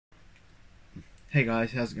Hey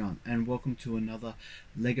guys, how's it going? And welcome to another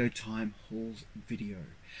Lego Time hauls video.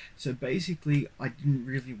 So basically, I didn't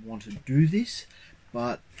really want to do this,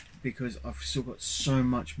 but because I've still got so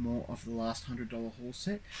much more of the last $100 haul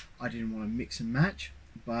set, I didn't want to mix and match,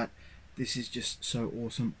 but this is just so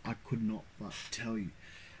awesome, I could not but tell you.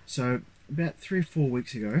 So about 3 or 4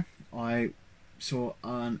 weeks ago, I saw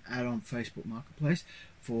an ad on Facebook Marketplace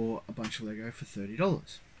for a bunch of Lego for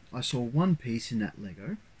 $30. I saw one piece in that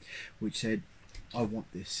Lego which said, I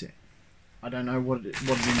want this set. I don't know what it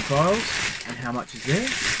entails and how much is there,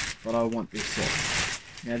 but I want this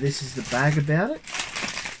set. Now this is the bag about it,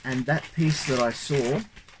 and that piece that I saw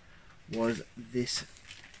was this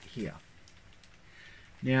here.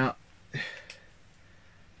 Now,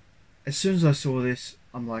 as soon as I saw this,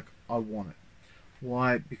 I'm like, I want it.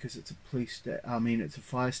 Why? Because it's it's a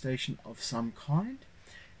fire station of some kind,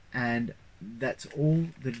 and that's all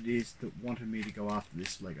that it is that wanted me to go after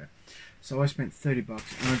this Lego. So I spent $30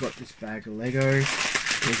 and I got this bag of Lego.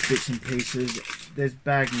 There's bits and pieces. There's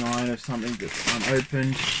bag 9 of something that's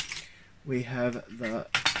unopened. We have the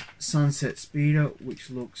Sunset Speeder, which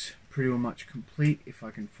looks pretty much complete if I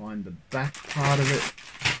can find the back part of it.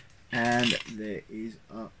 And there is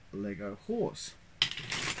a Lego horse.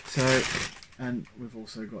 So, and we've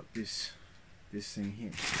also got this thing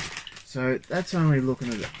here. So that's only looking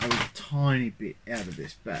at a tiny bit out of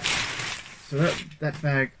this bag. So that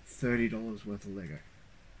bag, $30 worth of Lego.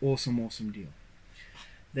 Awesome, awesome deal.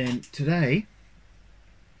 Then today,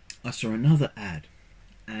 I saw another ad,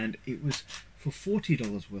 and it was for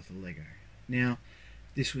 $40 worth of Lego. Now,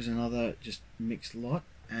 this was another just mixed lot,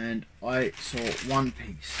 and I saw one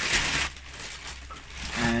piece.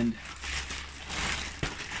 And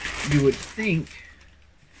you would think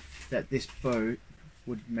that this boat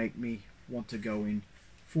would make me want to go in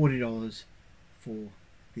 $40 for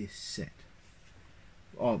this set.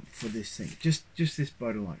 Oh, for this thing. Just this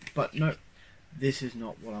boat alone. But no, this is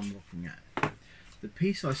not what I'm looking at. The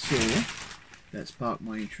piece I saw that sparked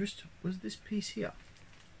my interest was this piece here.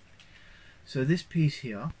 So this piece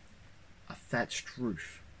here, a thatched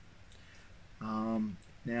roof.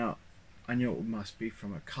 Now, I know it must be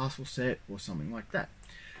from a castle set or something like that.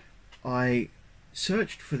 I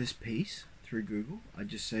searched for this piece through Google. I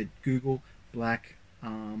just said Google black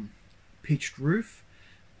pitched roof,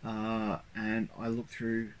 and I looked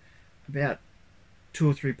through about 2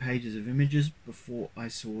 or 3 pages of images before I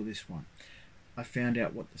saw this one. I found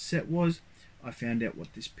out what the set was. I found out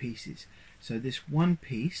what this piece is. So this one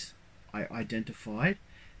piece I identified,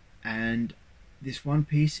 and this one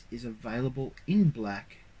piece is available in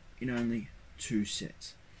black in only 2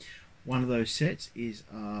 sets. One of those sets is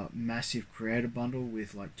a massive creator bundle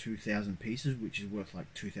with like 2,000 pieces, which is worth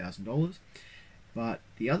like $2,000. But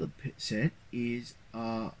the other set is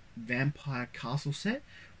a vampire castle set,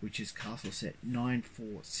 which is castle set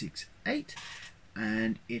 9468,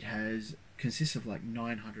 and it consists of like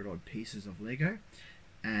 900 odd pieces of Lego,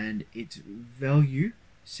 and its value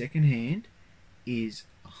secondhand is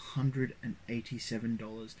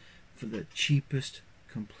 $187 for the cheapest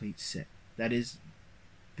complete set. That is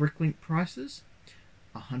Bricklink prices,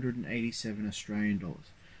 187 Australian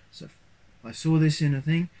dollars. So I saw this in a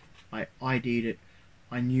thing, I ID'd it,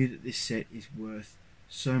 I knew that this set is worth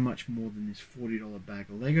so much more than this $40 bag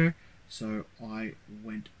of Lego, so I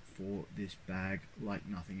went for this bag like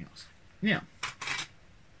nothing else. Now,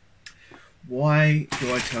 why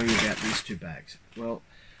do I tell you about these 2 bags? Well,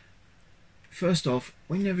 first off,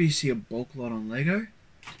 whenever you see a bulk lot on Lego,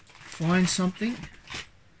 find something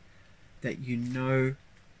that you know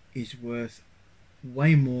is worth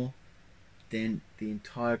way more than the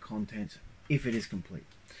entire contents if it is complete.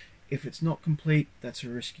 If it's not complete, that's a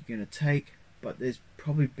risk you're going to take, but there's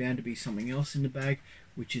probably bound to be something else in the bag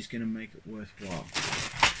which is going to make it worthwhile.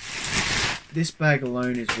 This bag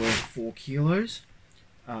alone is worth 4 kilos.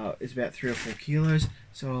 It's about 3 or 4 kilos,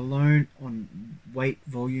 so alone on weight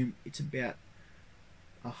volume it's about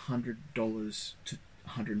 $100 to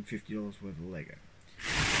 $150 worth of Lego.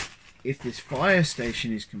 If this fire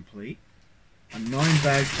station is complete, a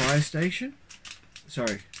 9-bag fire station,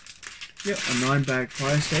 a 9-bag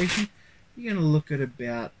fire station, you're going to look at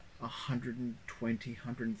about $120,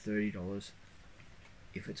 $130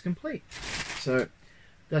 if it's complete. So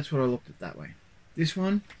that's what I looked at that way. This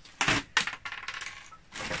one,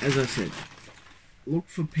 as I said, look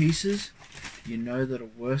for pieces you know that are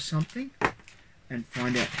worth something and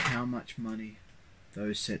find out how much money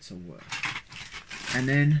those sets are worth. And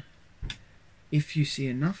then if you see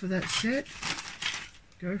enough of that set,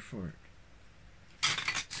 go for it.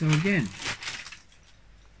 So again,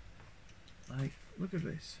 look at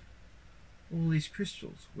this. All these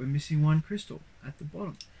crystals. We're missing one crystal at the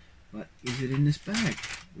bottom. But is it in this bag?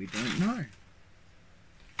 We don't know.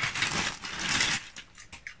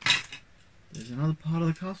 There's another part of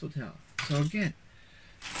the castle tower. So again,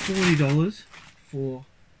 $40 for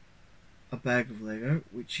a bag of Lego,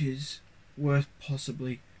 which is worth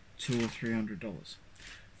possibly $200 or $300.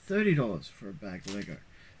 $30 for a bag of Lego.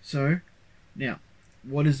 So now,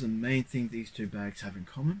 what is the main thing these two bags have in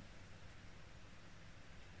common?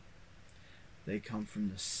 They come from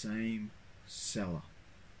the same seller.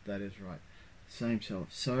 That is right, same seller.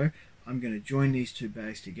 So I'm going to join these two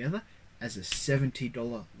bags together as a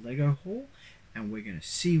 $70 Lego haul, and we're going to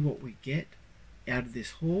see what we get out of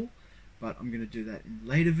this haul. But I'm going to do that in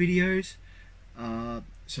later videos,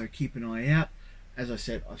 so keep an eye out. As I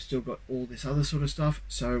said, I've still got all this other sort of stuff.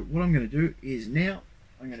 So what I'm going to do is now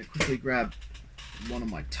I'm going to quickly grab one of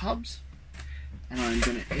my tubs, and I'm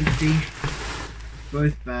going to empty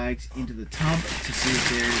both bags into the tub to see if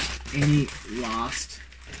there is any last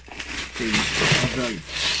thing of value.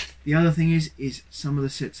 The other thing is some of the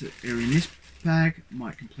sets that are in this bag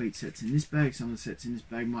might complete sets in this bag, some of the sets in this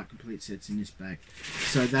bag might complete sets in this bag.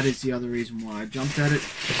 So that is the other reason why I jumped at it,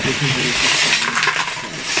 because it is the same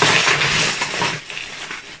place.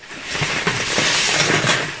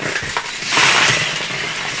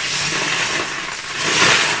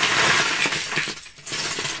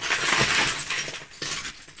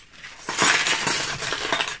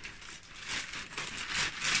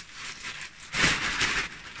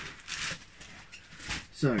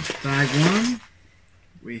 So, bag one,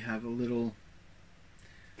 we have a little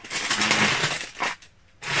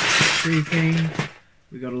tree thing.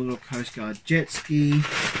 We got a little Coast Guard jet ski.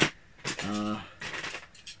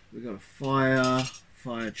 We got a fire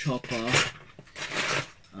chopper,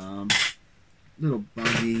 little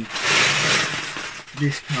buggy,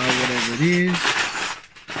 this car, whatever it is,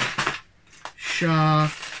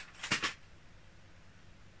 shark,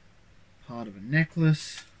 part of a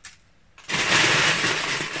necklace.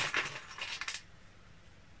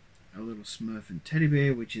 A little Smurf and teddy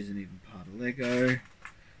bear, which isn't even part of Lego.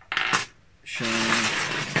 Shark.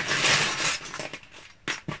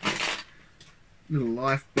 Little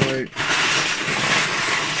lifeboat.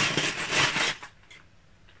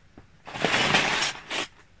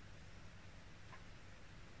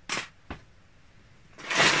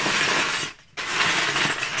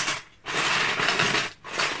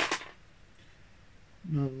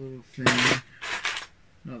 Another little thing.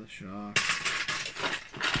 Another shark.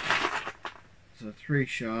 So 3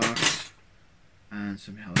 sharks and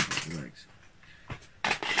some helicopter legs.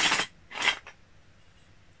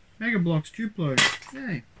 Mega Blocks Duplo.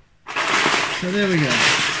 Yay. So there we go.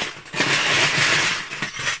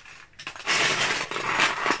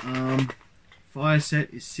 Fire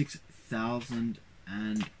set is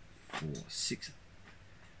 6004.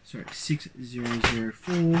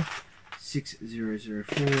 6004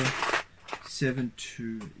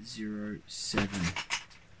 7207.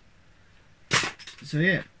 So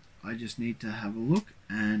yeah, I just need to have a look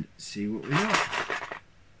and see what we got.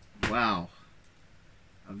 Wow.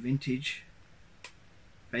 A vintage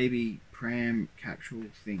baby pram capsule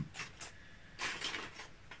thing.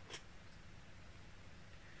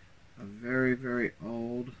 A very, very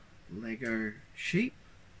old Lego sheep.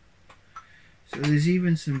 So there's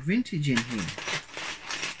even some vintage in here.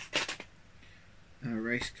 A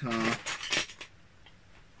race car.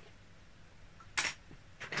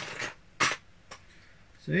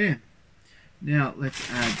 So yeah, now let's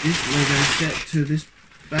add this Lego set to this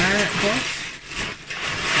box.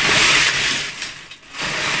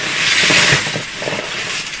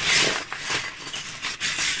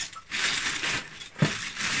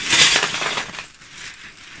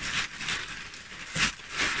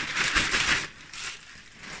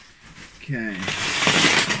 Okay,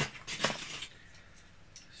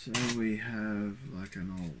 so we have like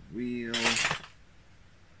an old wheel.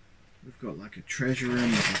 We've got like a treasure room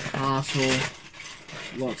with a castle,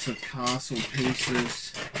 lots of castle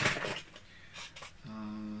pieces,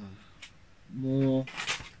 more.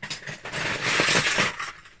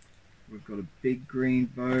 We've got a big green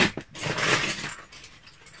boat,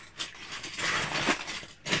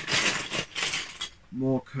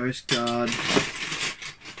 more Coast Guard,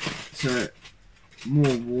 so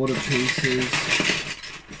more water pieces.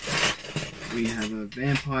 We have a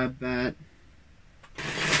vampire bat.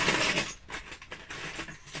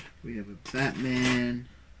 We have a Batman,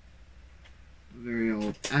 a very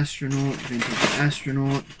old astronaut, vintage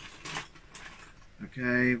astronaut.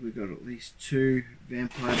 Okay, we've got at least 2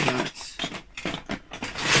 vampire bats.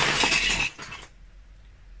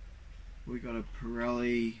 We got a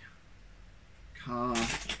Pirelli car.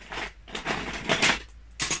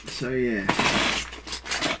 So yeah,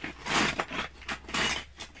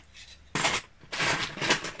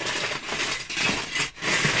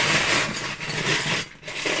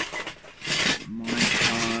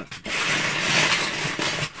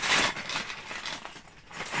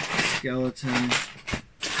 skeleton,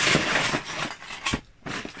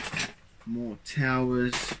 more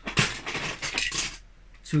towers,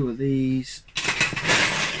 2 of these,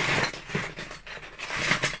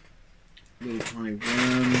 little tiny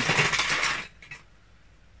worm,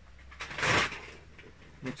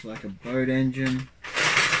 looks like a boat engine.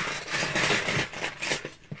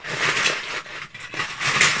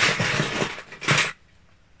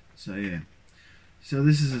 So yeah, so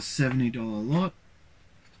this is a $70 lot.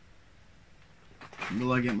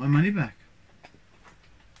 Will I get my money back?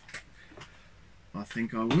 I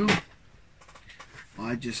think I will.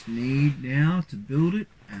 I just need now to build it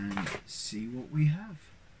and see what we have.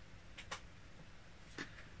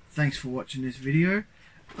 Thanks for watching this video.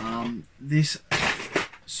 This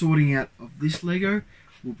sorting out of this Lego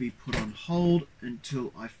will be put on hold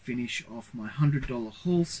until I finish off my $100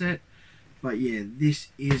 haul set. But yeah, this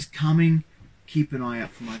is coming. Keep an eye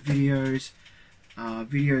out for my videos.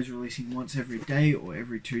 Videos releasing once every day or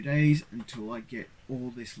every 2 days until I get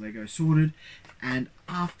all this Lego sorted. And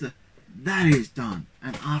after that is done,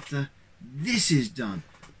 and after this is done,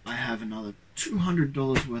 I have another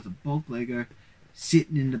 $200 worth of bulk Lego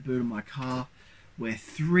sitting in the boot of my car, where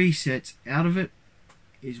 3 sets out of it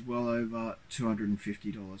is well over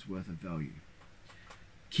 $250 worth of value.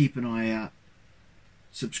 Keep an eye out.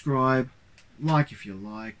 Subscribe, like if you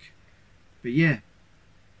like. But yeah,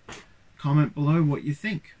 comment below what you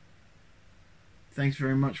think. Thanks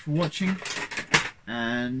very much for watching,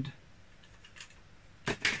 and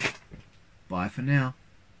bye for now.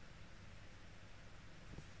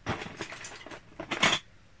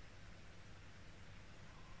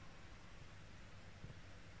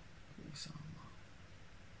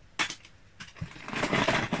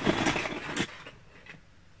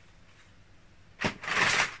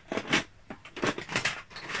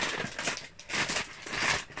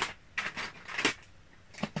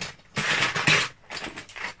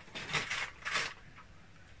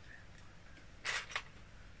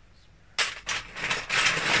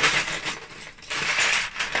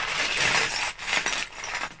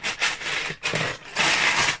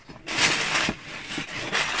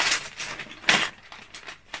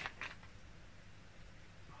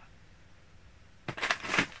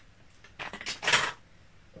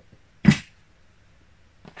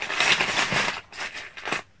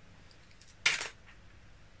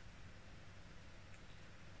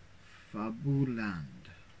 Fabulan.